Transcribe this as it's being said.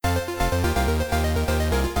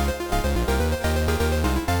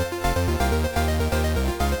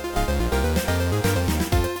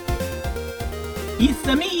It's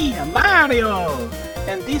me, Mario,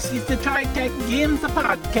 and this is the TriTech Games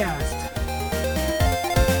Podcast.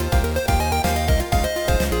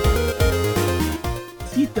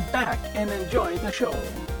 Sit back and enjoy the show.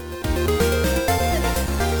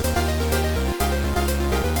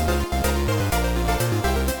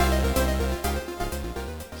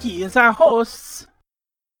 Here's our hosts.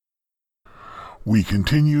 We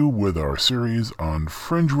continue with our series on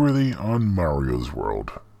Fringeworthy on Mario's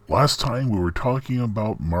World. Last time we were talking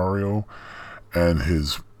about Mario and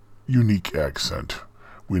his unique accent.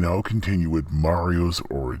 We now continue with Mario's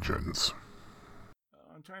origins.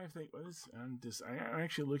 I'm trying to think. I'm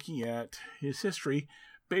actually looking at his history.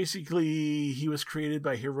 Basically, he was created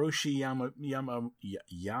by Hiroshi Yamauchi.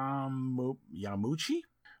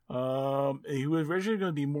 He was originally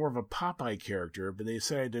going to be more of a Popeye character, but they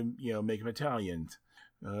decided to, make him Italian.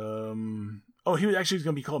 He was actually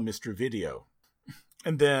going to be called Mr. Video.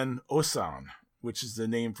 And then Osan, which is the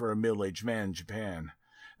name for a middle-aged man in Japan.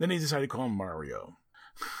 Then he decided to call him Mario.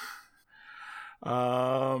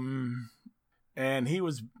 And he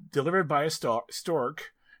was delivered by a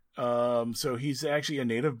stork. So he's actually a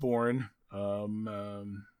native-born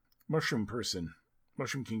Mushroom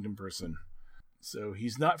Kingdom person. So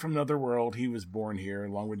he's not from another world. He was born here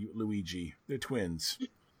along with Luigi. They're twins.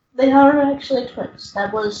 They are actually twins.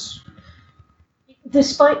 That was,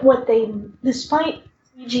 despite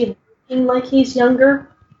Luigi looking like he's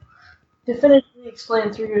younger, definitively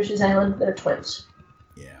explained through Yoshi's Island, they're twins.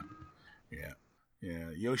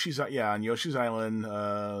 On Yoshi's Island,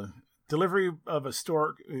 delivery of a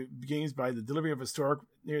stork begins by the delivery of a stork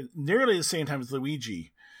nearly the same time as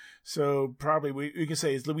Luigi. So probably we can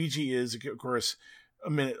say Luigi is, of course,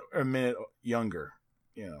 a minute younger.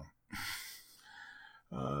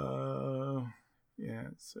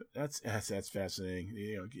 So that's fascinating.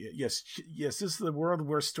 Yes, this is the world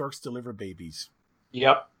where storks deliver babies.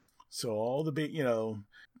 Yep. So all the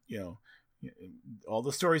all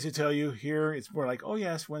the stories they tell you here, it's more like, oh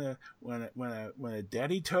yes, when a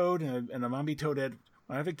daddy toad and a mommy toad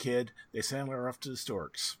have a kid, they send her off to the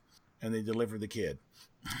storks, and they deliver the kid.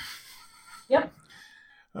 Yep.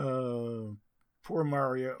 Poor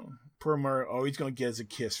Mario. Oh, he's gonna get us a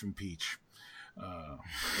kiss from Peach.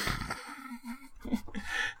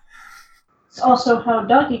 It's also how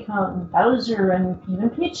Donkey Kong, Bowser, and even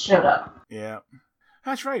Peach showed up. Yeah,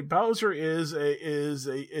 that's right. Bowser is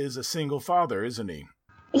a single father, isn't he?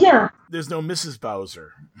 Yeah. There's no Mrs.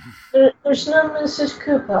 Bowser. There's no Mrs.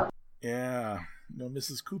 Koopa. Yeah, no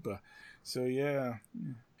Mrs. Koopa. So yeah.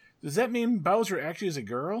 Does that mean Bowser actually is a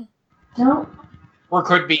girl? No. Or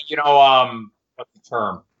could be, what's the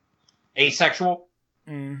term? Asexual?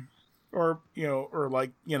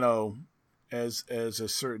 As a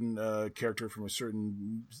certain character from a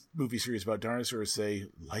certain movie series about dinosaurs say,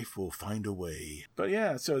 life will find a way. But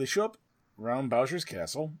yeah, so they show up around Bowser's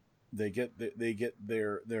castle. They get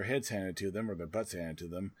their heads handed to them or their butts handed to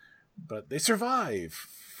them, but they survive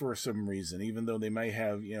for some reason, even though they may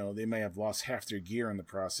have lost half their gear in the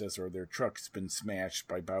process, or their truck's been smashed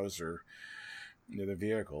by Bowser, their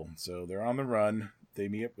vehicle. So they're on the run. They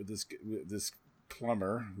meet up with this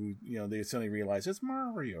plumber who, they suddenly realize it's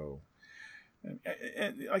Mario.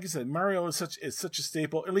 And like I said, Mario is such a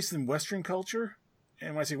staple, at least in Western culture.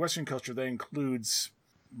 And when I say Western culture, that includes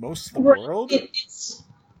most of the world. It's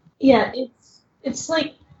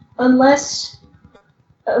like, unless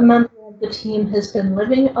a member of the team has been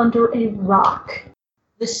living under a rock,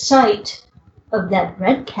 the sight of that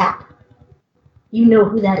red cap, you know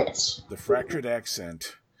who that is. The fractured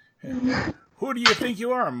accent. Who do you think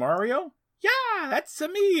you are, Mario? Yeah, that's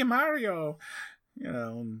me, Mario.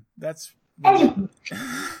 That's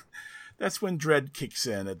when dread kicks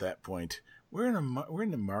in at that point. We're in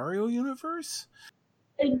the Mario universe?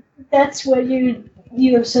 And that's where you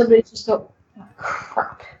have somebody just go, oh,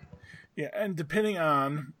 crap. Yeah, and depending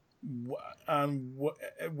on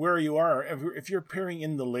where you are, if you're appearing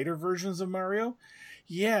in the later versions of Mario,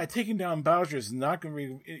 yeah, taking down Bowser is not going to be.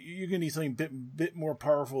 You're going to need something bit more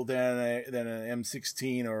powerful than an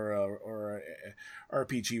M16 or a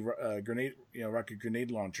RPG grenade, rocket grenade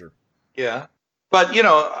launcher. Yeah, but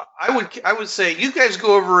I would say you guys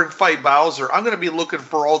go over and fight Bowser. I'm going to be looking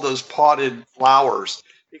for all those potted flowers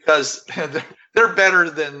because they're better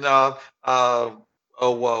than what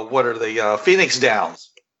are they? Phoenix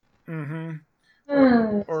Downs. Mm-hmm.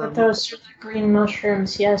 Or those are the green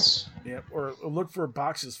mushrooms, yes. Yep, or look for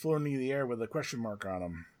boxes floating in the air with a question mark on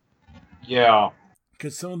them. Yeah.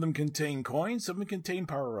 Because some of them contain coins, some of them contain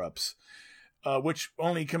power-ups, which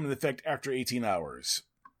only come into effect after 18 hours.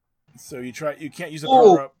 So you can't use a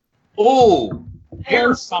power-up. Oh,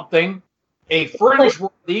 here's something. A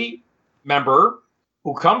Fringeworthy member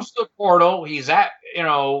who comes to the portal. He's at,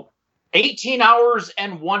 18 hours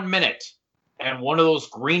and 1 minute. And one of those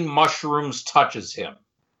green mushrooms touches him.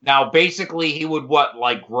 Now, basically, he would,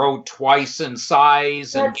 grow twice in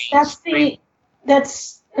size? No.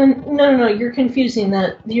 You're confusing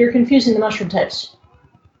the mushroom types.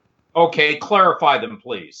 Okay, clarify them,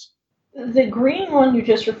 please. The green one you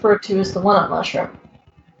just referred to is the one-up mushroom.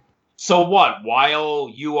 So what? While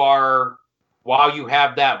you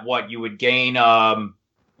have that, you would gain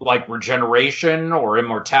regeneration or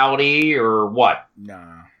immortality or what?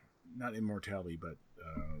 Nah, not immortality, but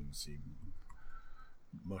let's see,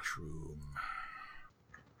 mushroom.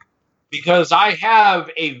 Because I have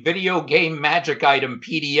a video game magic item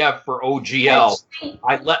PDF for OGL.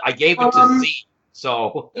 I gave it to Z.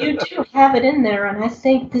 So you do have it in there, and I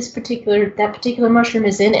think that particular mushroom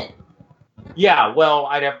is in it. Yeah, well,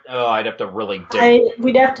 I'd have to really dig.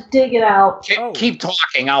 We'd have to dig it out. Keep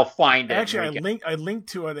talking. I'll find it. Actually, I linked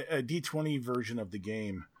to a D20 version of the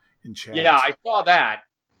game in chat. Yeah, I saw that.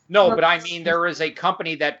 No, but I mean, there is a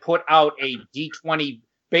company that put out a D20,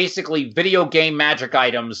 basically video game magic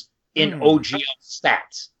items in OGL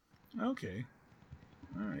stats. Okay.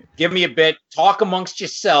 All right. Give me a bit. Talk amongst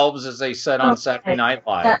yourselves, as they said on Saturday Night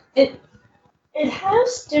Live. It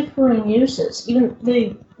has differing uses. Even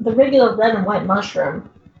the regular red and white mushroom.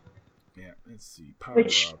 Yeah, let's see. Power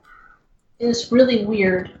which up. Is really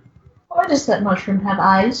weird. Why does that mushroom have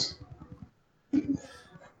eyes?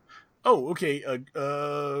 Oh, okay.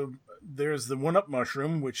 There's the one-up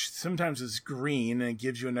mushroom, which sometimes is green and it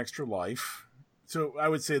gives you an extra life. So I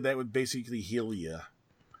would say that would basically heal you.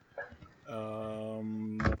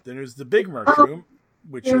 Then there's the big mushroom,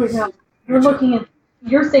 which Here is... we go.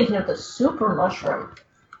 You're thinking of the super mushroom.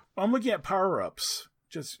 I'm looking at power-ups.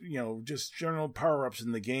 Just general power-ups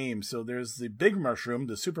in the game. So there's the big mushroom,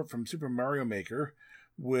 from Super Mario Maker,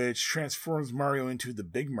 which transforms Mario into the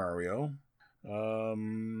big Mario.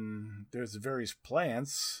 There's the various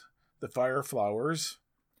plants, the fire flowers.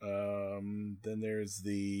 Then there's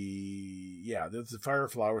the fire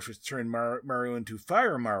flowers, which turn Mario into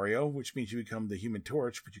Fire Mario, which means you become the Human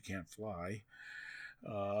Torch, but you can't fly.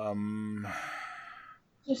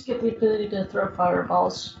 Just get the ability to throw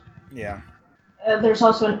fireballs. Yeah. There's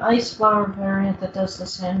also an ice flower variant that does the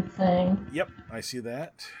same thing. Yep, I see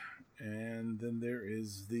that. And then there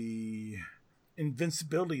is the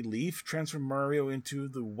Invincibility Leaf, transform Mario into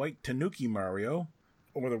the White Tanuki Mario,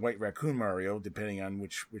 or the White Raccoon Mario, depending on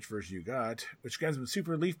which version you got, which grants him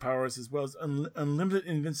super leaf powers as well as unlimited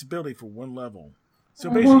invincibility for one level. So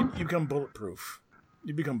basically, you become bulletproof.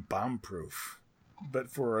 You become bomb-proof, but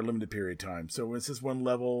for a limited period of time. So when it says one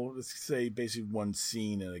level, let's say basically one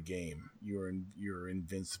scene in a game, you're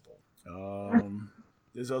invincible.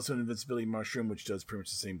 There's also an invincibility mushroom, which does pretty much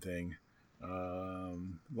the same thing.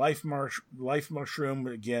 Life mushroom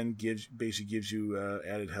again gives you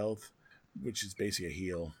added health, which is basically a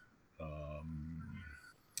heal.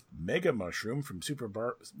 Mega mushroom from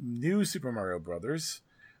New Super Mario Brothers.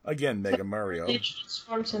 Again, Mega Mario. It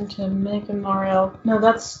transforms into Mega Mario. No,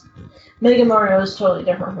 Mega Mario is totally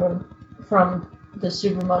different from the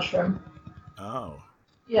Super Mushroom. Oh.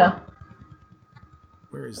 Yeah.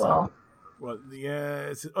 Where is that? Well,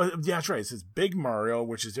 yeah, that's right. It says Big Mario,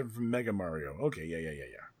 which is different from Mega Mario. Okay, yeah.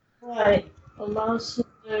 Right. Allows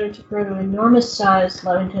him to grow to enormous size,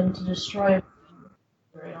 allowing him to destroy.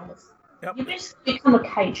 Yep. You basically become a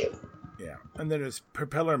kaiju. Yeah, and then there's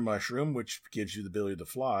Propeller Mushroom, which gives you the ability to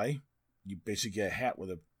fly. You basically get a hat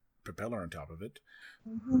with a propeller on top of it.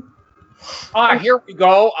 Mm-hmm. Here we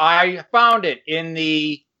go. I found it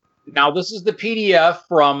Now, this is the PDF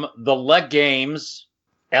from the LE Games,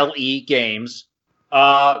 L-E Games,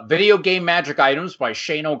 Video Game Magic Items by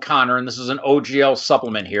Shane O'Connor, and this is an OGL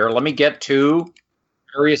supplement here. Let me get to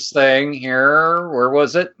various thing here. Where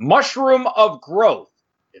was it? Mushroom of Growth.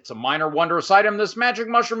 It's a minor wondrous item. This magic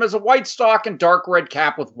mushroom has a white stalk and dark red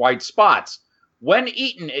cap with white spots. When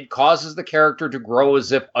eaten, it causes the character to grow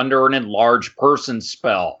as if under an enlarged person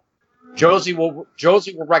spell. Josie will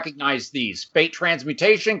recognize these. Fate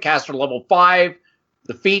Transmutation, caster level 5.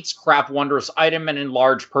 The feats, craft wondrous item, and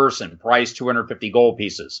enlarged person. Price 250 gold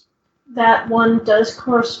pieces. That one does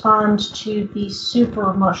correspond to the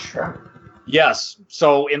super mushroom. Yes.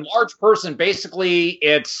 So enlarged person, basically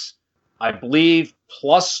it's, I believe,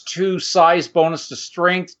 +2 size bonus to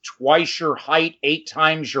strength, twice your height, 8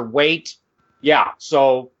 times your weight. Yeah,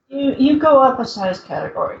 so... You go up a size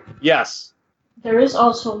category. Yes. There is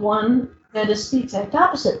also one that is the exact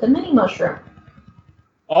opposite, the mini mushroom.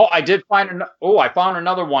 Oh, I found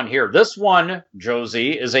another one here. This one,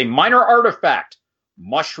 Josie, is a minor artifact.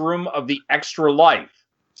 Mushroom of the Extra Life.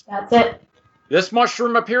 That's it. This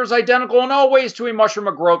mushroom appears identical in all ways to a mushroom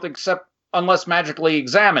of growth, except unless magically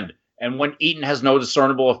examined, and when eaten has no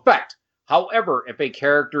discernible effect. However, if a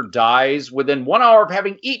character dies within 1 hour of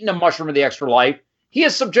having eaten a mushroom of the extra life, he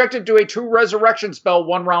is subjected to a 2 resurrection spell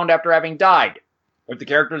 1 round after having died. If the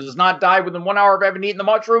character does not die within 1 hour of having eaten the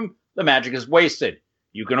mushroom, the magic is wasted.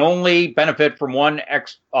 You can only benefit from 1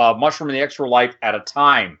 mushroom of the extra life at a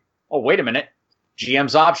time. Oh, wait a minute.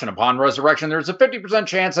 GM's option. Upon resurrection, there's a 50%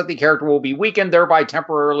 chance that the character will be weakened, thereby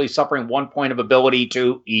temporarily suffering 1 point of ability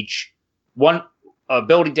damage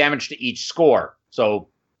to each score. So,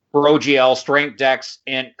 for OGL, Strength, Dex,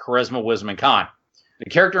 Int, Charisma, Wisdom, and Con. The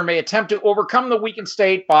character may attempt to overcome the weakened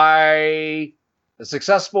state by a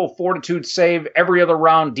successful Fortitude save every other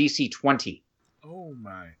round, DC 20. Oh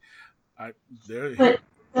my! But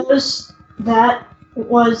that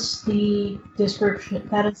was the description.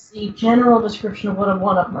 That is the general description of what a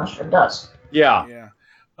one-up mushroom does. Yeah. Yeah.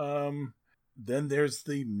 Then there's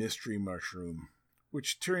the mystery mushroom,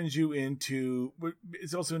 which turns you into what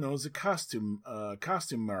is also known as a costume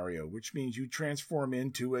Mario, which means you transform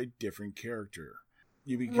into a different character.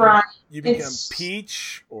 You become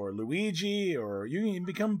Peach or Luigi, or you can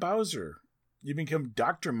become Bowser. You become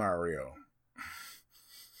Dr. Mario.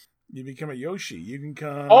 You become a Yoshi. You can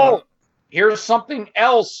become... Oh, here's something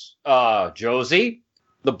else, Josie.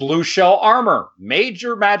 The blue shell armor.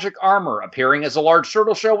 Major magic armor. Appearing as a large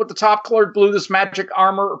turtle shell with the top colored blue, this magic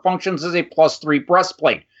armor functions as a +3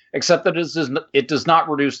 breastplate, except that it does not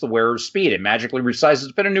reduce the wearer's speed. It magically resizes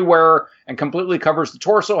to fit a new wearer and completely covers the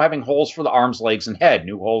torso, having holes for the arms, legs, and head.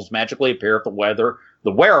 New holes magically appear if the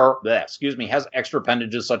wearer has extra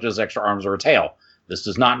appendages such as extra arms or a tail. This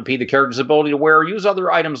does not impede the character's ability to wear or use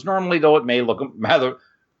other items normally, though it may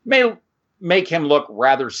make him look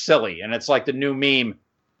rather silly. And it's like the new meme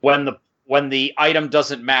when the item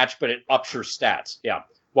doesn't match, but it ups your stats. Yeah.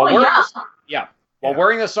 While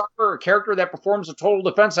wearing this armor, a character that performs a total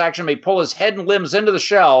defense action may pull his head and limbs into the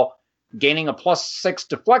shell, gaining a +6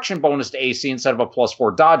 deflection bonus to AC instead of a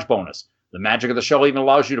 +4 dodge bonus. The magic of the shell even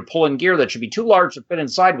allows you to pull in gear that should be too large to fit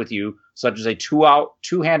inside with you, such as a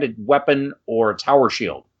two-handed weapon or a tower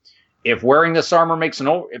shield. If a character wearing this armor makes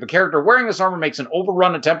an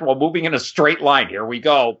overrun attempt while moving in a straight line, here we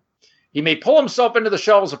go, he may pull himself into the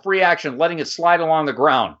shell as a free action, letting it slide along the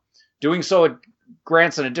ground. Doing so, it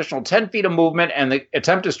grants an additional 10 feet of movement, and the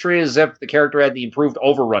attempt is treated as if the character had the improved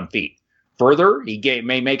overrun feat. Further, he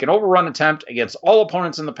may make an overrun attempt against all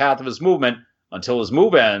opponents in the path of his movement until his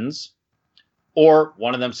move ends, or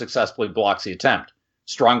one of them successfully blocks the attempt.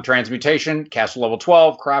 Strong transmutation, caster level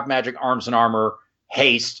 12, craft magic, arms and armor,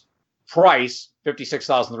 haste, price,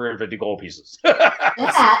 56,350 gold pieces.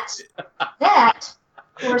 That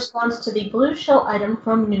corresponds to the blue shell item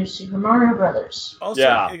from New Super Mario Brothers.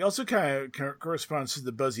 It also kind of corresponds to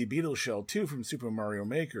the Buzzy Beetle shell too from Super Mario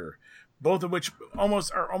Maker. Both of which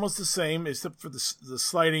are almost the same, except for the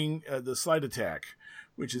slide attack,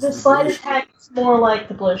 which is the slide attack is more like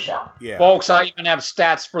the blue shell. Yeah, folks, I even have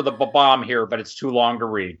stats for the bomb here, but it's too long to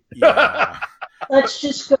read. Yeah. Let's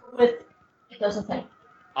just go with it does a thing.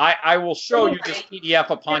 I will show you this PDF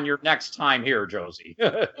upon your next time here, Josie.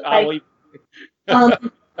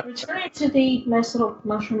 Returning to the nice little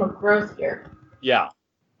mushroom of growth here. Yeah.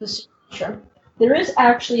 The mushroom. There is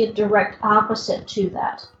actually a direct opposite to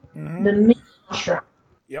that. Mm-hmm. The mini mushroom.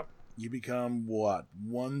 Yep. You become what?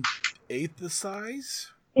 1/8 the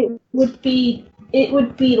size? It would be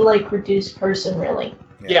like reduced person, really.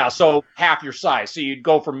 Yeah, so half your size. So you'd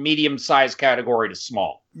go from medium size category to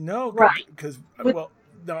small. No, right. Because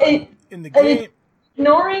in the game,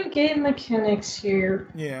 ignoring game mechanics here.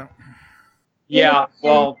 Yeah. Yeah,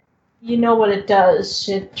 well, you know what it does.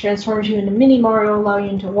 It transforms you into Mini Mario,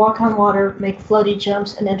 allowing you to walk on water, make floaty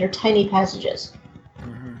jumps, and enter tiny passages.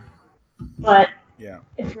 Mm-hmm. But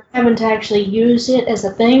if you're having to actually use it as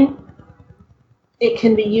a thing, it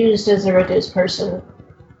can be used as a reduced person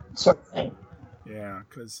sort of thing. Yeah,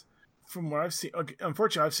 because from what I've seen,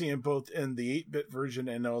 unfortunately, I've seen it both in the 8-bit version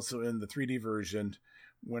and also in the 3D version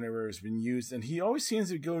whenever it's been used. And he always seems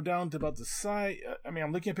to go down to about the size. I mean,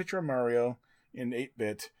 I'm looking at a picture of Mario in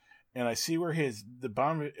 8-bit, and I see where the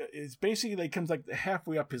bomb is basically comes like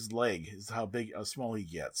halfway up his leg is how small he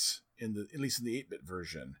gets at least in the 8-bit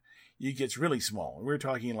version. He gets really small. We're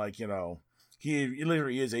talking he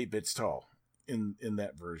literally is 8 bits tall in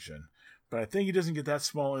that version. But I think he doesn't get that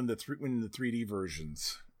small in the 3D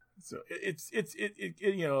versions. So it's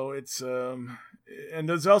and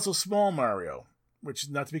there's also Small Mario, which is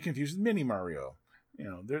not to be confused with Mini Mario.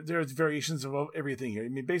 There's variations of everything here. I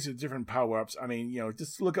mean, basically different power-ups. I mean,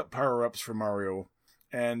 just look up power-ups for Mario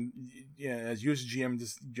And as you as a GM,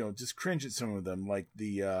 just cringe at some of them, like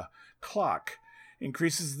the clock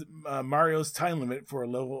increases Mario's time limit for a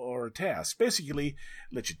level or a task. Basically,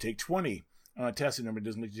 lets you take 20 on a task that number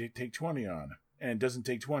doesn't let you take 20 on, and it doesn't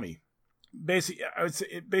take 20. Basically, I would say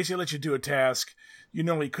it basically lets you do a task you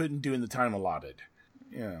normally couldn't do in the time allotted.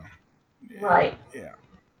 Yeah. Right. Yeah.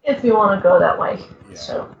 If you want to go that way. Yeah.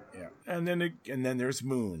 So. Yeah. And then there's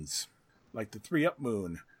moons, like the 3-up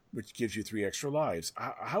moon, which gives you 3 extra lives.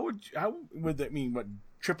 How would that mean? What,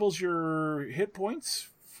 triples your hit points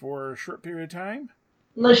for a short period of time?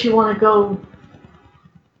 Unless you want to go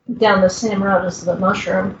down the same route as the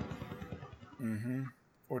mushroom. Mm-hmm.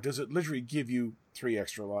 Or does it literally give you 3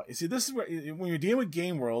 extra lives? You see, this is when you're dealing with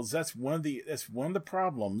game worlds. That's one of the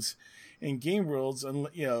problems in game worlds.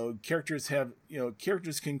 Characters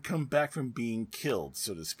can come back from being killed,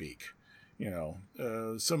 so to speak.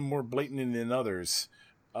 Some more blatant than others.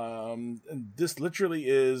 And this literally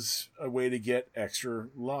is a way to get extra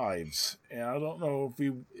lives. And I don't know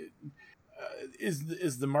if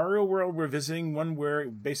is the Mario world we're visiting one where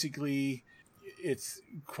basically it's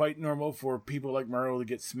quite normal for people like Mario to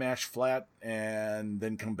get smashed flat and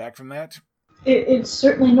then come back from that? It's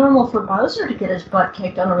certainly normal for Bowser to get his butt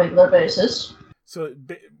kicked on a regular basis. So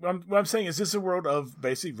what I'm saying is, this a world of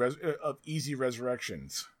of easy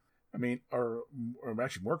resurrections? I mean, or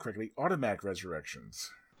actually more correctly, automatic resurrections.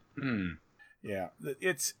 Yeah,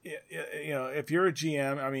 it's if you're a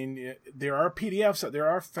GM, I mean, there are PDFs, there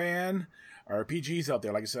are fan RPGs out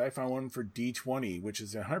there. Like I said, I found one for D20, which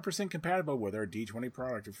is 100% compatible with our D20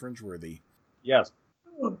 product of Fringeworthy. Yes.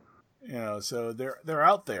 So they're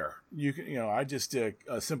out there. You can, I just did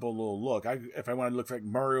a simple little look. If I wanted to look for like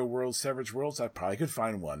Mario World, Savage Worlds, I probably could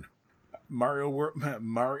find one. Mario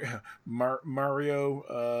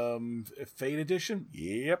Fate Edition.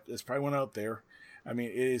 Yep, there's probably one out there. I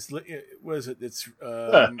mean, what is it? It's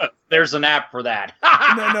there's an app for that.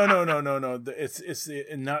 No. It's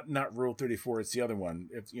not Rule 34. It's the other one.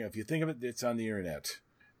 If you think of it, it's on the internet.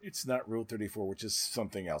 It's not Rule 34, which is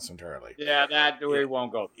something else entirely. Yeah, we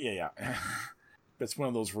won't go. Yeah. It's one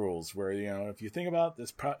of those rules where if you think about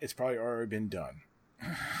this, it's probably already been done.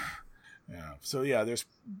 Yeah. So yeah, there's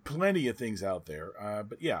plenty of things out there.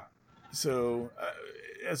 But yeah. So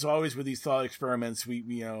as always with these thought experiments, we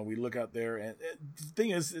look out there, and the thing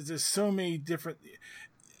is there's so many different.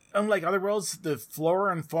 Unlike other worlds, the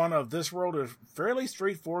flora and fauna of this world are fairly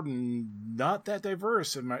straightforward and not that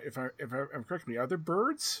diverse. If I'm correct, are there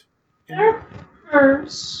birds? There are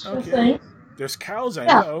birds. Okay. I think. There's cows. I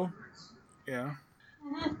know. Yeah.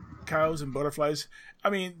 Mm-hmm. Cows and butterflies. I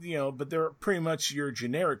mean, but they're pretty much your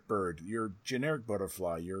generic bird, your generic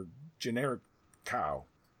butterfly, your generic cow.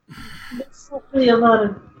 It's definitely a lot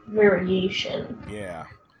of variation. Yeah.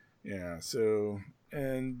 So,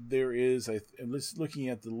 and there is, looking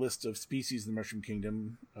at the list of species in the Mushroom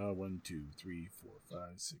Kingdom, 1, 2, 3, 4, 5,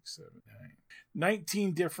 6, 7, 8,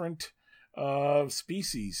 19 different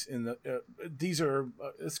species in the. These are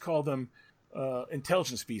let's call them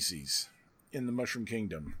intelligent species in the Mushroom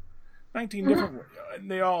Kingdom. 19 different,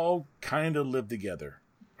 and they all kind of live together.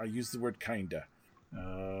 I use the word kinda.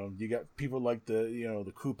 You got people like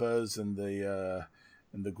the Koopas and the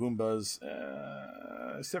Goombas,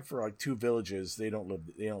 except for like 2 villages. They don't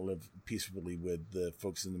live peacefully with the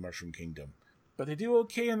folks in the Mushroom Kingdom, but they do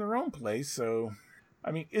okay in their own place. So,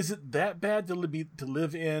 I mean, is it that bad to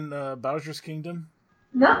live in Bowser's Kingdom?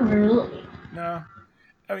 Not really. No,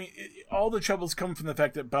 I mean, all the troubles come from the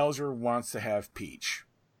fact that Bowser wants to have Peach.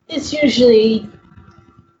 That's usually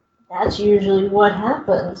what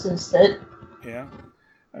happens, is that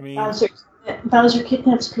I mean, Bowser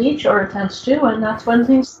kidnaps Peach or attempts to, and that's when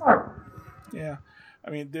things start. Yeah. I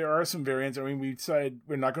mean, there are some variants. I mean, we decided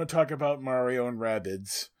we're not going to talk about Mario and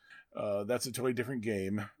Rabbids. That's a totally different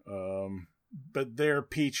game. But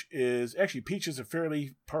Peach is a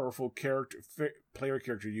fairly powerful player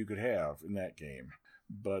character you could have in that game.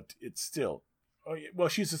 But it's still,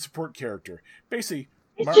 she's a support character. Basically,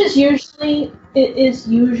 it is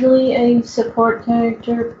usually a support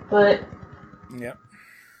character, but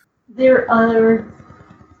there are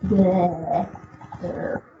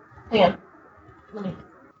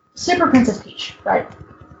Super Princess Peach, right?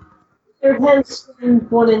 There has been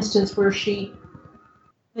one instance where she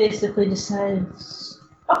basically decides,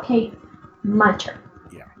 okay, my turn.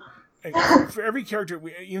 Yeah. For every character,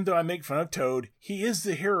 even though I make fun of Toad, he is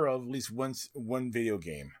the hero of at least one video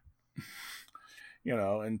game.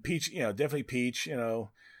 And Peach, definitely Peach, and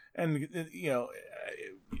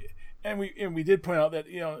we did point out that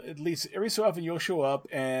at least every so often you'll show up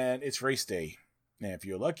and it's race day. And if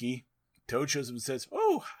you're lucky, Toad shows up and says,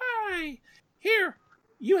 "Oh, hi! Here,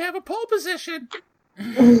 you have a pole position.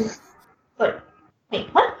 But wait,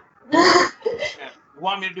 what? You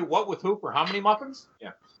want me to do what with who for how many muffins?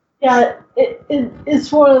 Yeah. Yeah,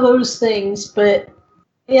 it's one of those things, but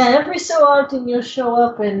yeah, every so often you'll show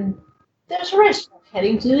up and there's a racetrack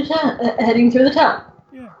heading through the town.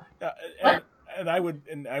 Yeah, and I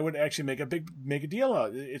would actually make a deal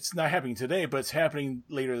out. It's not happening today, but it's happening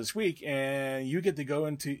later this week, and you get to go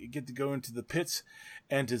into the pits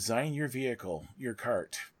and design your vehicle, your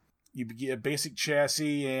cart. You get a basic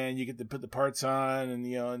chassis, and you get to put the parts on, and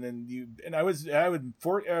I would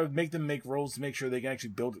make them make rolls to make sure they can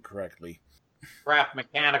actually build it correctly. Craft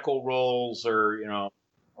mechanical rolls, or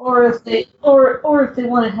or if they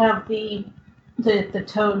want to have the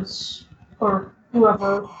Toads or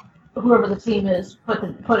whoever the team is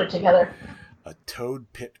put it together. A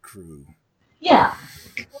Toad pit crew. Yeah.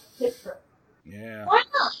 Yeah. Why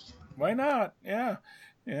not? Why not? Yeah.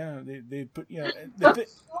 Yeah, they put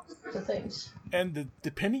things. And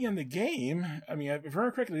depending on the game, I mean, if I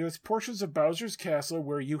remember correctly, there's portions of Bowser's Castle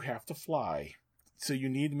where you have to fly, so you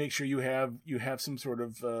need to make sure you have some sort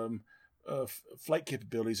of flight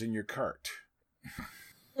capabilities in your cart.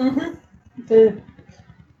 Mm-hmm.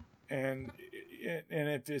 And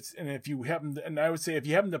if you happen to, and I would say if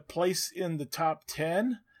you happen to place in the top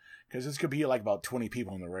 10, because this could be like about 20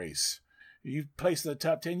 people in the race, you place in the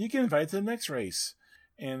top 10, you get invited to the next race.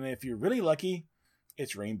 And if you're really lucky,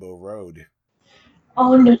 it's Rainbow Road.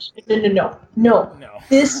 Oh no!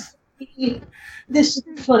 This is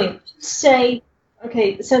funny. Say,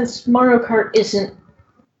 okay, since Mario Kart isn't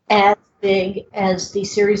as big as the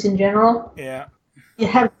series in general, yeah, you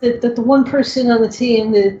have the one person on the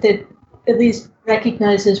team that at least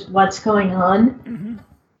recognizes what's going on, mm-hmm.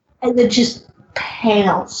 and then just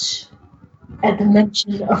pales at the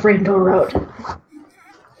mention of Rainbow Road.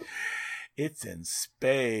 It's in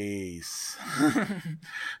space.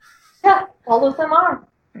 Yeah, all of them are.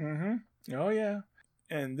 Mm-hmm. Oh yeah,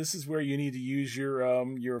 and this is where you need to use your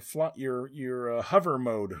hover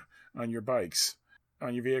mode on your bikes,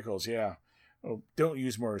 on your vehicles. Yeah. Oh, don't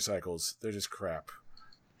use motorcycles; they're just crap.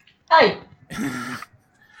 Hey,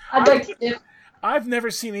 I'd like to. I've never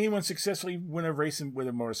seen anyone successfully win a race with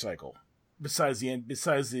a motorcycle, besides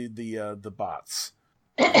the bots.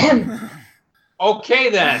 Okay,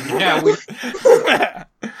 then. Yeah, we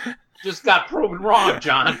just got proven wrong,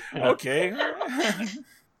 John. Okay.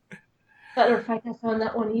 Matter of fact, I found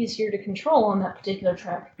that one easier to control on that particular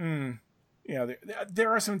track. Yeah, there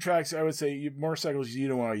are some tracks I would say motorcycles you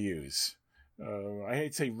don't want to use. I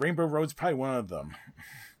hate to say Rainbow Road's probably one of them.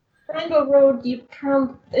 Rainbow Road, you're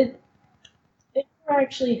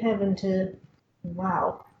actually having to.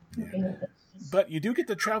 Wow. Yeah. But you do get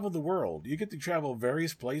to travel the world. You get to travel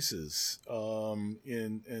various places on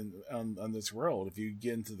this world if you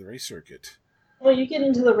get into the race circuit. Well, you get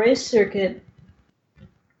into the race circuit.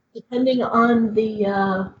 Depending on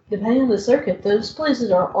the circuit, those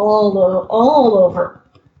places are all over.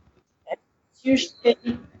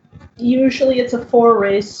 Usually it's a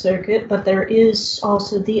 4-race circuit, but there is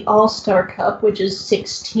also the All-Star Cup, which is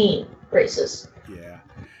 16 races. Yeah,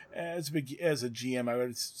 as a GM, I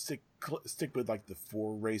would stick with like the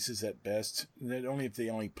 4 races at best. And only if they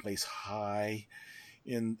only place high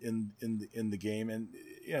in the game, and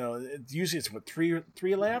usually it's what 3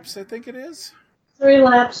 laps. I think it is 3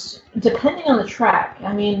 laps, depending on the track.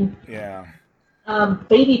 I mean, yeah.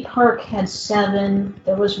 Beatty Park had 7.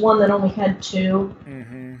 There was one that only had 2.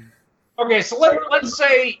 Mm-hmm. Okay, so let's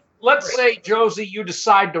say Josie, you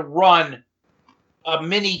decide to run a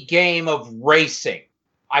mini game of racing.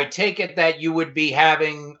 I take it that you would be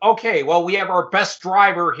having, okay, well, we have our best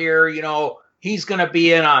driver here, he's going to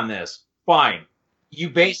be in on this. Fine.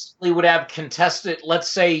 You basically would have contested, let's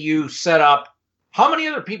say you set up, how many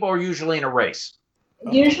other people are usually in a race?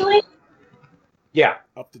 Usually? Yeah.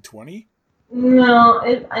 Up to 20? No,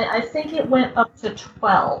 I think it went up to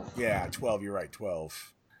 12. Yeah, 12, you're right,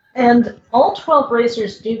 12. And all 12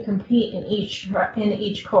 racers do compete in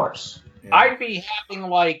each course. Yeah. I'd be having,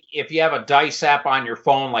 like, if you have a dice app on your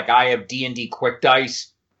phone, like I have D&D Quick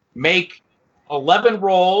Dice, make 11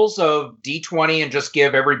 rolls of D20 and just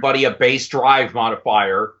give everybody a base drive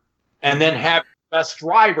modifier, and then have the best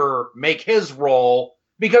driver make his roll,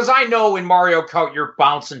 because I know in Mario Kart you're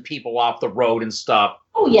bouncing people off the road and stuff.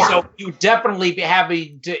 Oh, yeah. So you definitely be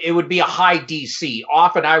having to, it would be a high DC.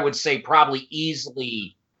 Often I would say probably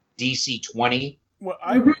easily DC 20. Well,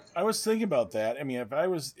 I was thinking about that. I mean, if I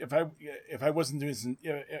wasn't doing this,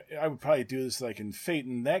 I would probably do this like in Fate.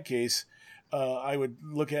 In that case, I would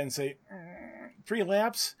look at it and say 3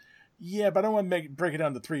 laps. Yeah, but I don't want to break it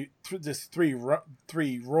down to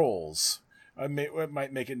three rolls. I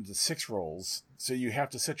might make it into 6 rolls. So you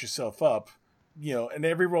have to set yourself up in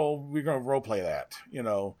every role we're going to role play that.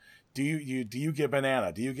 Do you get a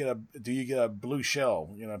banana? Do you get a blue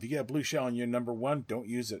shell? If you get a blue shell and you're number 1, don't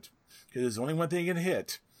use it, because there's only one thing you can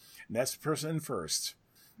hit, and that's the person in first.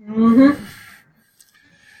 Mm-hmm.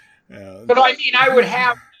 But I mean, I would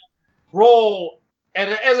have roll, and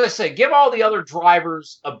as I said, give all the other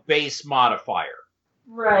drivers a base modifier.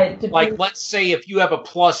 Right. Like, let's say if you have a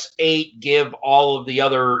 +8, give all of the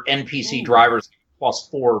other NPC drivers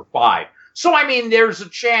 +4 or 5. So, I mean, there's a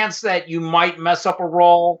chance that you might mess up a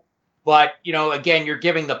roll, but, again, you're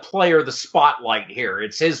giving the player the spotlight here.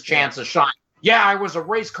 It's his chance to shine. Yeah, I was a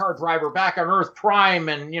race car driver back on Earth Prime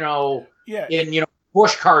and, in,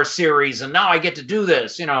 Bush Car series, and now I get to do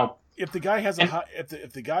this, If the guy has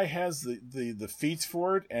if the guy has the feats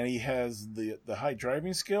for it, and he has the high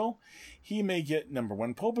driving skill, he may get number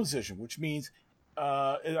 1 pole position, which means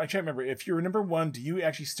I can't remember, if you're number 1, do you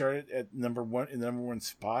actually start at number 1 in the number 1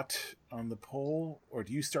 spot on the pole, or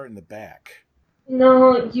do you start in the back?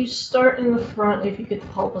 No, you start in the front if you get the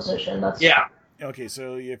pole position. That's Okay,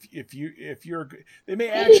 so if you're they may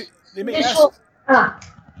ask.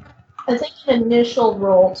 I think an initial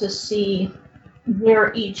roll to see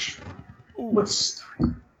where each would start.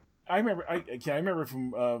 I remember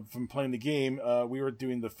from playing the game. We were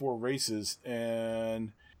doing the 4 races,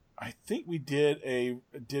 and I think we did a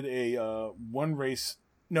one race.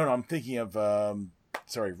 No, I'm thinking of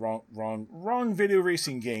sorry, wrong video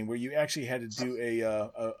racing game where you actually had to do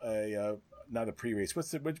a not a pre-race. What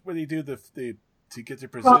do you do to get their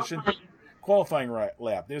position? Qualifying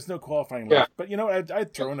lap. There's no qualifying lap, but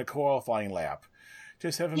I'd throw in a qualifying lap.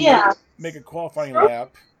 Just have them make a qualifying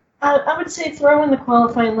lap. I would say throw in the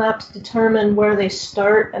qualifying lap to determine where they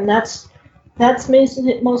start, and that's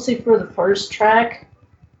mostly for the first track,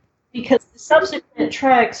 because the subsequent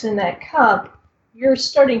tracks in that cup, your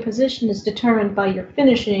starting position is determined by your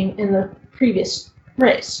finishing in the previous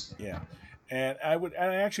race. Yeah, and I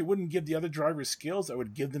actually wouldn't give the other drivers skills. I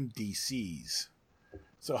would give them DCs.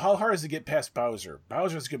 So how hard is it to get past Bowser?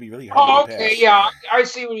 Bowser's going to be really hard to get past. Yeah, I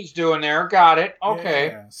see what he's doing there. Got it. Okay.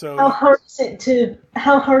 Yeah, so how hard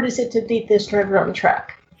is it to beat this driver on the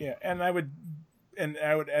track? Yeah, and I would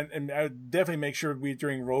definitely make sure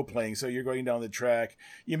during role playing. So you're going down the track,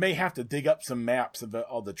 you may have to dig up some maps of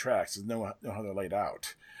all the tracks to know how they're laid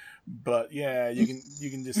out. But yeah, you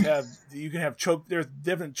can just have choke. There's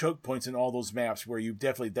different choke points in all those maps where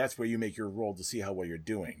that's where you make your roll to see how well you're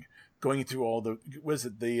doing. Going through all the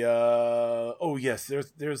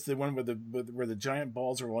there's the one where the giant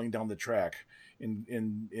balls are rolling down the track in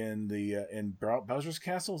Bowser's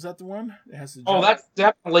Castle. Is that the one? It has the that's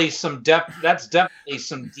definitely some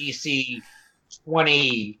DC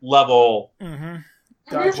 20 level. Mm-hmm.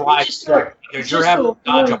 You're having to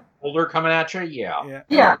dodge a boulder coming at you.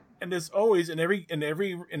 Yeah. And there's always in every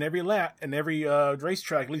lap, in every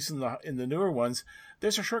racetrack, at least in the newer ones,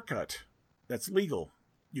 there's a shortcut that's legal.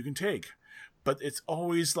 You can take, but it's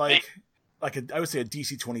always I would say a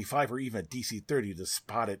DC 25 or even a DC 30 to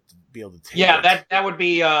spot it, to be able to take it. Yeah, that would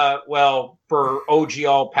be for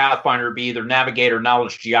OGL Pathfinder, it'd be either Navigate or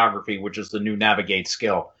Knowledge Geography, which is the new Navigate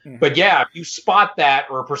skill. Mm-hmm. But yeah, if you spot that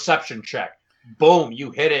or a perception check, boom,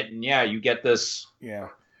 you hit it, and you get this. Yeah.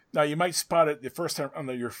 Now you might spot it the first time on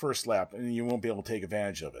your first lap, and you won't be able to take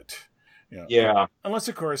advantage of it. Yeah. Unless,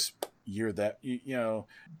 of course, you're that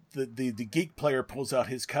the geek player pulls out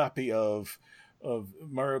his copy of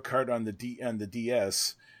Mario Kart on the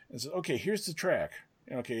DS and says, "Okay, here's the track.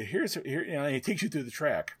 Okay, here, and he takes you through the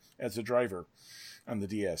track as a driver on the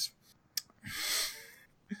DS."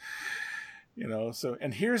 So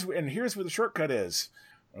and here's where the shortcut is.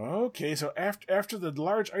 Okay, so after the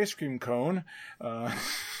large ice cream cone.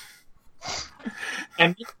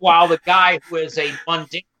 And while the guy who is a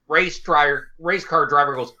mundane race car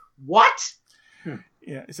driver goes, "What?"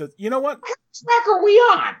 Yeah, he says, "You know what? What track are we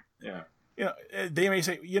on?" Yeah. They may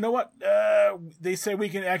say, "You know what? They say we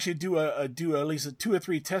can actually do at least 2 or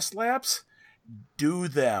 3 test laps. Do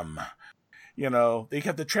them. They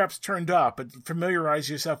have the traps turned off, but familiarize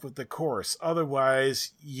yourself with the course.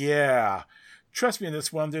 Otherwise, yeah, trust me on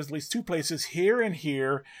this one. There's at least 2 places here and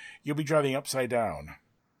here. You'll be driving upside down."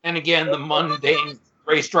 And again, the mundane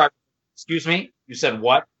race driver. Excuse me? You said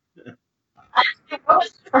what?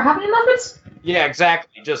 For how many numbers? Yeah,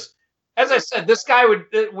 exactly. Just as I said, this guy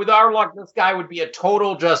with our luck, this guy would be a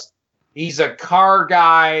total he's a car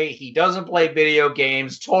guy. He doesn't play video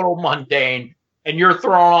games, total mundane. And you're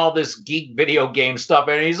throwing all this geek video game stuff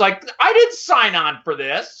in, and he's like, "I didn't sign on for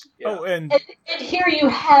this." Yeah. Oh, and here you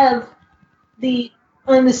have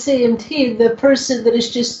on the CMT, the person that is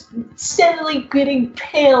just steadily getting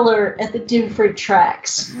paler at the different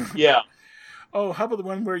tracks. Yeah. Oh, how about the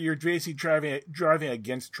one where you're basically driving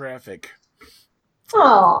against traffic?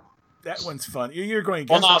 Oh, That one's fun. You're going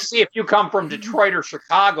Well, against now, see, if you come from Detroit or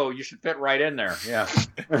Chicago, you should fit right in there. Yeah.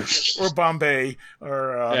 or Bombay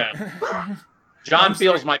or Yeah. John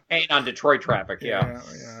feels my pain on Detroit traffic. Yeah.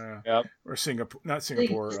 Yep. Or Singapore, not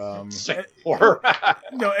Singapore. Singapore.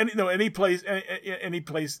 Any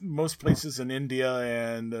place, most places in India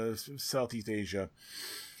and Southeast Asia.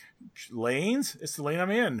 Lanes? It's the lane I'm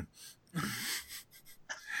in.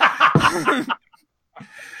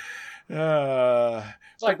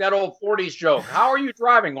 It's like that old 40s joke. How are you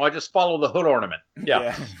driving? Well, I just follow the hood ornament.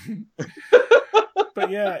 Yeah. But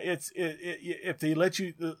yeah, if they let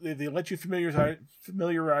you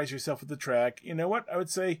familiarize yourself with the track, you know what? I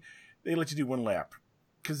would say they let you do one lap,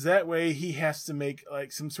 because that way he has to make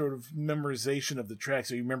like some sort of memorization of the track,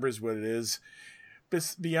 so he remembers what it is.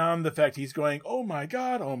 Beyond the fact he's going, oh my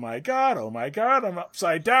god, oh my god, oh my god, I'm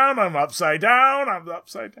upside down, I'm upside down, I'm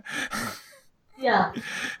upside down. yeah.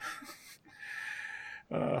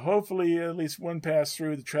 Hopefully, at least one pass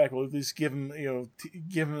through the track will at least give him,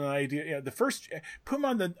 give him an idea. Yeah, put him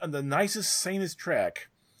on the nicest, sanest track.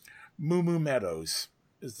 Moo Moo Meadows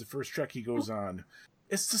is the first track he goes on.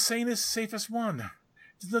 It's the sanest, safest one.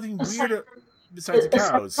 There's nothing weird besides the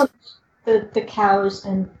cows. The cows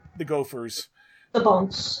and the gophers. The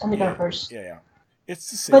bones and the gophers. Yeah.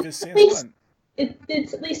 It's the safest, sanest one. It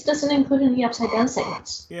at least doesn't include any upside down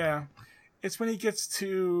segments. Yeah. It's when he gets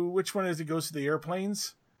to, which one is it goes to the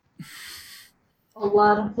airplanes? A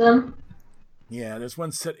lot of them. Yeah, there's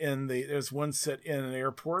one set in an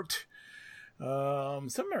airport.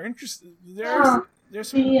 Some are interesting. There's some.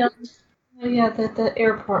 The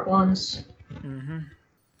airport ones. Mm-hmm.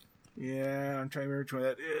 Yeah, I'm trying to remember which one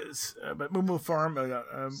that is. But Moo Moo Farm.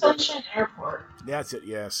 Sunshine Airport. That's it.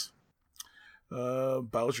 Yes.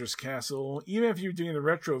 Bowser's Castle. Even if you're doing the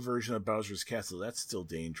retro version of Bowser's Castle, that's still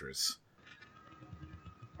dangerous.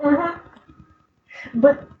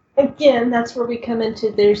 But again, that's where we come into.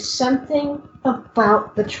 There's something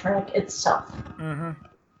about the track itself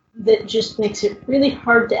that just makes it really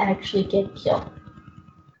hard to actually get killed.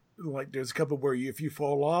 Like there's a couple where if you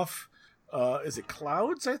fall off, is it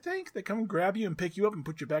clouds? I think that come grab you and pick you up and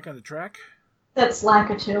put you back on the track. That's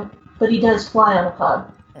Lakitu, but he does fly on a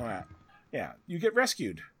cloud. Oh, yeah, you get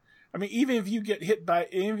rescued. I mean, even if you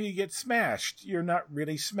get smashed, you're not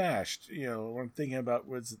really smashed. What I'm thinking about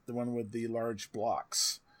was the one with the large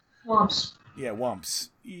blocks. Wumps. Yeah,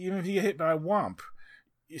 wumps. Even if you get hit by a wump,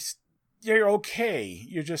 you're okay.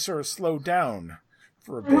 You're just sort of slowed down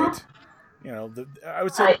for a bit. I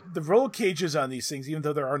would say the roll cages on these things, even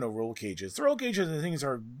though there are no roll cages, the roll cages on the things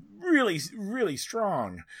are really, really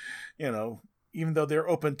strong. Even though they're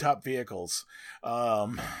open-top vehicles.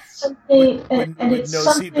 With no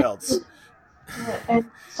seatbelts. And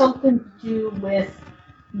something to do with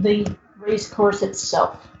the race course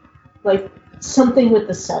itself. Like, something with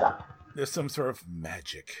the setup. There's some sort of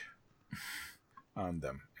magic on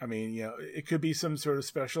them. I mean, it could be some sort of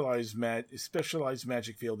specialized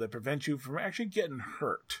magic field that prevents you from actually getting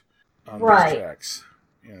hurt on these tracks.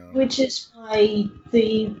 Which is why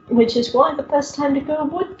the best time to go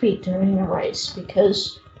would be during a race,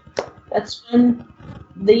 because that's when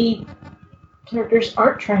the characters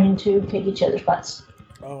aren't trying to kick each other's butts.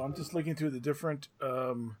 Oh, I'm just looking through the different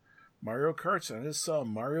Mario Karts, and I just saw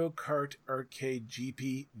Mario Kart Arcade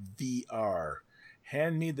GP VR.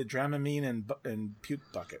 Hand me the Dramamine and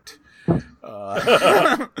puke bucket. What?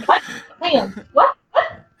 Hang on. What?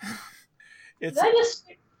 It's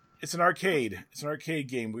an arcade. It's an arcade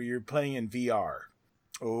game where you're playing in VR.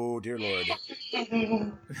 Oh, dear Lord.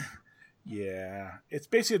 Yeah. It's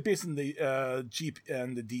basically based on the Jeep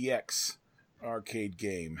and the DX arcade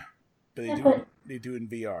game. But they do it in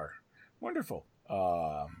VR. Wonderful.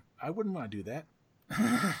 I wouldn't want to do that.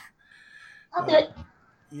 I'll do it.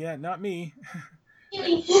 Yeah, not me.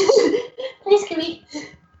 Kiwi. Please, Kiwi.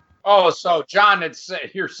 Oh, so John,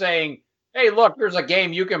 you're saying, hey, look, there's a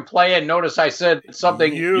game you can play, and notice I said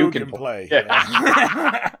something you can play.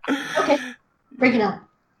 Yeah. Okay, bring it on.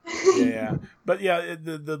 Yeah, but yeah,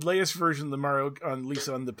 the latest version of the Mario, at least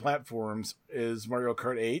on the platforms, is Mario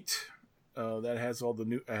Kart 8. That has all the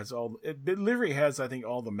new, it literally has, I think,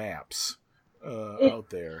 all the maps out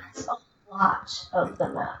there. It's a lot of the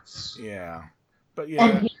maps. Yeah, but yeah.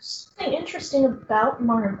 And here's something interesting about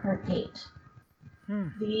Mario Kart 8.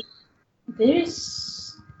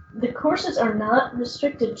 The courses are not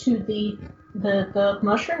restricted to the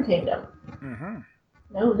Mushroom Kingdom. Mm-hmm.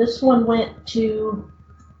 No, this one went to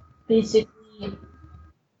basically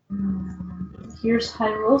here's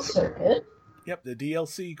Hyrule Circuit. Yep, the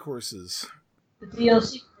DLC courses. The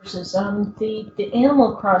DLC courses on the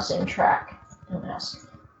Animal Crossing track don't ask.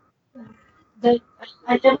 I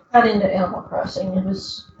never got into Animal Crossing. It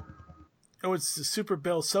was... Oh, it's the Super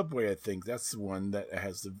Bell Subway, I think. That's the one that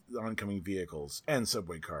has the oncoming vehicles and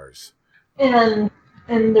subway cars. And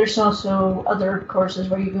there's also other courses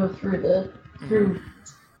where you go through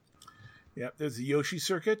Yeah, there's the Yoshi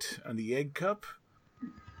Circuit on the Egg Cup.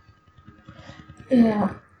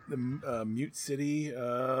 Yeah. The Mute City.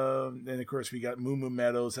 And, of course, we got Moo Moo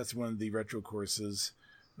Meadows. That's one of the retro courses.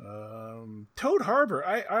 Toad Harbor.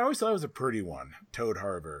 I always thought it was a pretty one, Toad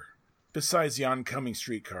Harbor. Besides the oncoming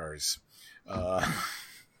streetcars.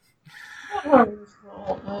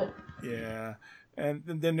 Yeah. And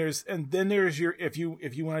then there's your if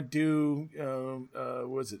you want to do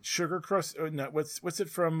was it Sugar Crush? No, what's it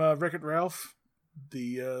from Wreck-It Ralph?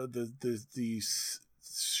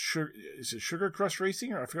 Sugar, is it Sugar Crush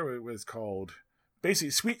Racing, or I forget what it's called.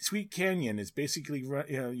 Basically, Sweet Canyon is basically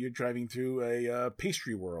you're driving through a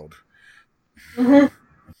pastry world. Mm-hmm.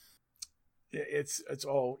 It's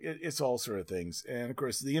all sort of things, and of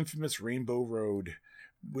course the infamous Rainbow Road,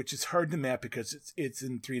 which is hard to map because it's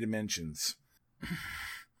in 3 dimensions.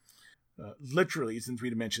 Literally, it's in 3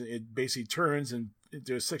 dimensions. It basically turns, and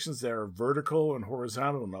there's sections that are vertical and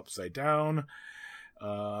horizontal and upside down.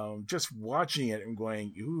 Just watching it and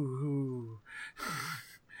going, ooh.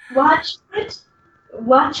 Watching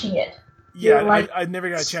it. Yeah, I never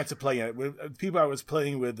got a chance to play it. With people I was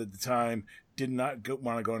playing with at the time did not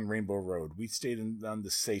want to go on Rainbow Road. We stayed on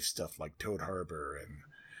the safe stuff like Toad Harbor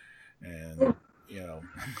and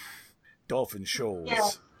Dolphin Shoals. Yeah,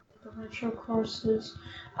 the retro courses.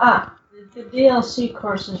 The DLC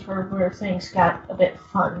courses were where things got a bit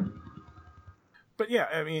fun. But yeah,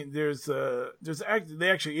 I mean, there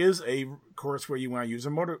actually is a course where you want to use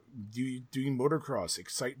doing motocross,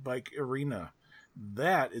 Excite Bike Arena.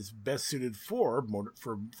 That is best suited for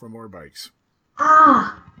motorbikes.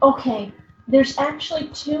 Okay. There's actually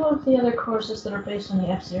 2 of the other courses that are based on the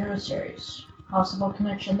F-Zero series. Possible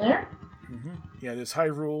connection there? Mm-hmm. Yeah, there's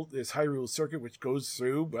Hyrule Circuit, which goes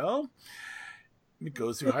through,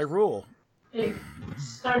 Hyrule. It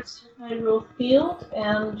starts in Hyrule Field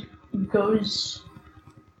and goes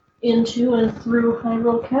into and through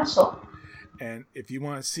Hyrule Castle. And if you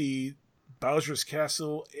want to see Bowser's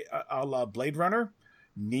Castle a la Blade Runner,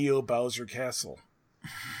 Neo Bowser Castle.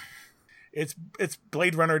 It's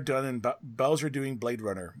Blade Runner done and Bowser doing Blade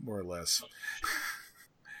Runner, more or less.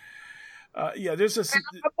 There's this.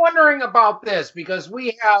 I'm wondering about this because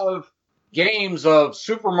we have games of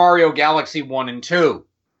Super Mario Galaxy 1 and 2.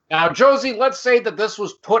 Now, Josie, let's say that this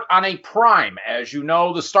was put on a Prime. As you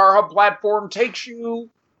know, the StarHub platform takes you,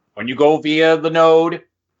 when you go via the node,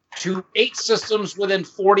 to 8 systems within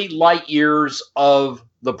 40 light years of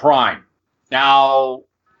the Prime. Now,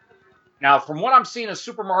 from what I'm seeing of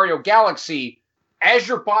Super Mario Galaxy, as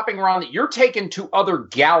you're bopping around, you're taken to other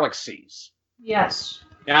galaxies. Yes.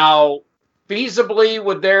 Now, feasibly,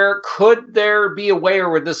 could there be a way,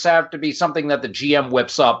 or would this have to be something that the GM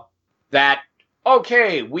whips up that,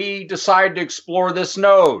 okay, we decide to explore this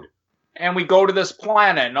node, and we go to this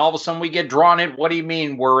planet, and all of a sudden we get drawn in. What do you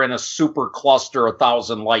mean we're in a super cluster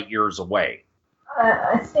 1,000 light years away?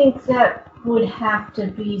 I think that would have to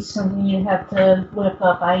be something you'd have to whip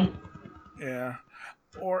up. Yeah.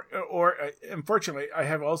 Or unfortunately, I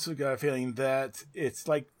have also got a feeling that it's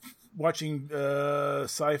like watching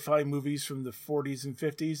sci-fi movies from the 40s and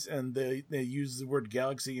 50s, and they use the word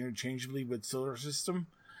galaxy interchangeably with solar system.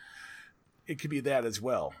 It could be that as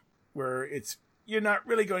well, where you're not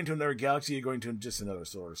really going to another galaxy, you're going to just another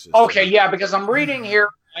solar system. Okay, yeah, because I'm reading here,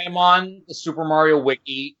 I am on the Super Mario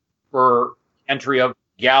Wiki for entry of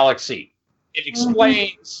galaxy. It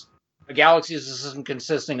explains a galaxy is a system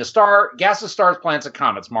consisting of gases, stars, planets, and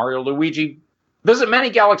comets. Mario, Luigi visit many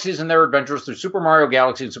galaxies in their adventures through Super Mario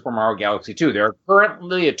Galaxy and Super Mario Galaxy 2. There are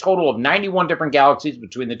currently a total of 91 different galaxies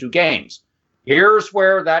between the 2 games. Here's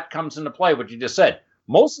where that comes into play, what you just said.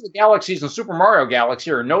 Most of the galaxies in Super Mario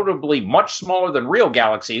Galaxy are notably much smaller than real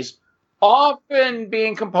galaxies, often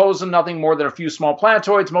being composed of nothing more than a few small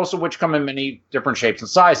planetoids, most of which come in many different shapes and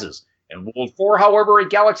sizes. In World 4, however, a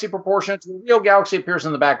galaxy proportionate to a real galaxy appears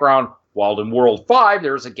in the background, while in World 5,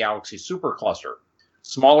 there is a galaxy supercluster.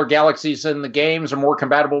 Smaller galaxies in the games are more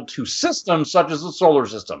compatible to systems such as the solar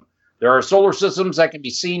system. There are solar systems that can be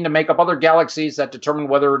seen to make up other galaxies that determine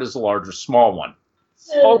whether it is a large or small one.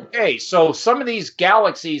 Okay, so some of these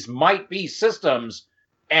galaxies might be systems,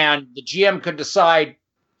 and the GM could decide,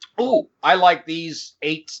 ooh, I like these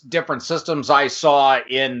 8 different systems I saw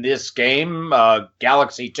in this game,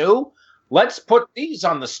 Galaxy 2. Let's put these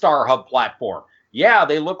on the StarHub platform. Yeah,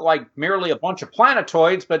 they look like merely a bunch of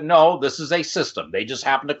planetoids, but no, this is a system. They just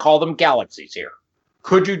happen to call them galaxies here.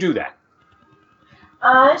 Could you do that?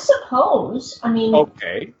 I suppose. I mean,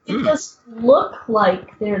 Okay. it doesn't look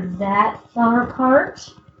like they're that far apart.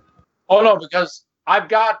 Oh, no, because I've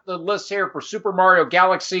got the list here for Super Mario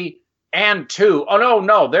Galaxy and 2. Oh,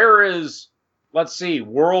 no, there is, there's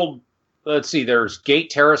Gate,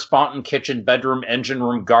 Terrace, Fountain, Kitchen, Bedroom, Engine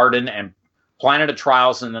Room, Garden, and Planet of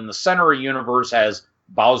Trials, and then the center of the universe has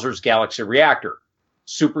Bowser's Galaxy Reactor.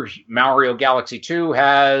 Super Mario Galaxy 2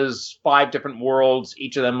 has 5 different worlds.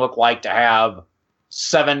 Each of them look like to have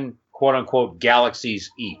 7 quote-unquote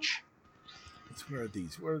galaxies each. Where are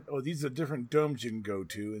these? These are different domes you can go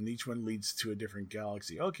to, and each one leads to a different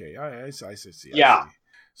galaxy. Okay, I see. Yeah.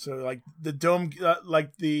 So, like the dome,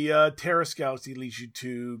 like the Terrace Galaxy leads you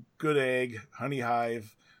to Good Egg, Honey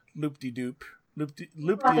Hive, Loop-de-Doop,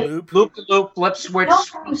 Loop-de-Loop, Flip Switch,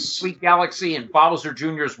 Sweet Galaxy, and Bowser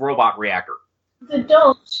Jr.'s Robot Reactor. The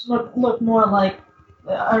domes look more like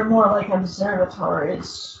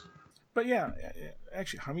observatories. But yeah,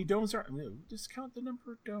 actually, how many domes are? Just count the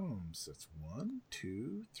number of domes. That's 1,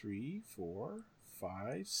 2, 3, 4,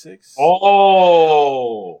 5, 6.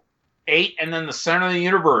 Oh, 8, and then the center of the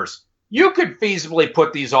universe. You could feasibly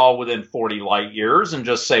put these all within 40 light years and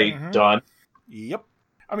just say done. Yep.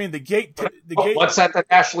 I mean, the gate. What's that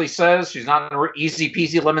Ashley says? She's not an easy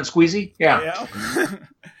peasy lemon squeezy. Yeah.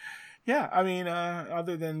 Yeah, I mean,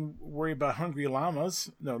 other than worry about hungry lumas,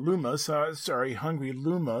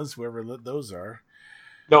 wherever those are.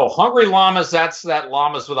 No, Hungry Llamas, that's that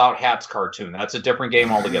Llamas Without Hats cartoon. That's a different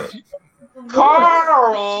game altogether.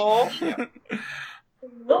 Carl! The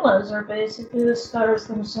lumas are basically the stars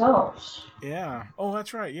themselves. Yeah. Oh,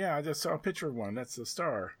 that's right. Yeah, I just saw a picture of one. That's the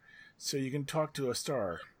star. So you can talk to a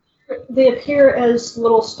star. They appear as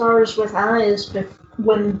little stars with eyes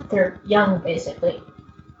when they're young, basically.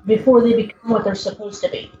 Before they become what they're supposed to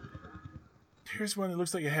be. Here's one that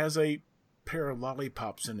looks like it has a pair of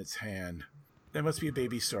lollipops in its hand. That must be a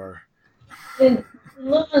baby star. And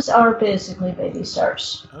lumas are basically baby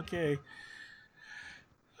stars. Okay.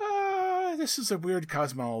 This is a weird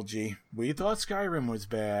cosmology. We thought Skyrim was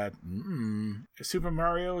bad. Super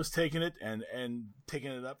Mario is taking it and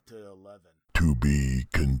taking it up to 11. To be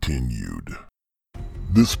continued.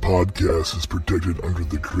 This podcast is protected under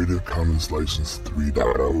the Creative Commons License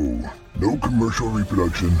 3.0. No commercial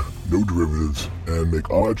reproduction, no derivatives, and make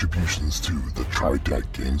all attributions to the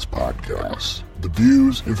TriTech Games podcast. The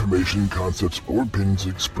views, information, concepts, or opinions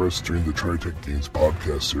expressed during the TriTech Games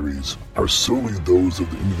podcast series are solely those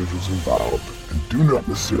of the individuals involved and do not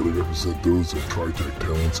necessarily represent those of TriTech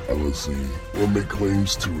Talents LLC or make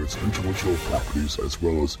claims to its intellectual properties as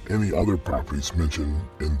well as any other properties mentioned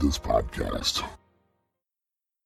in this podcast.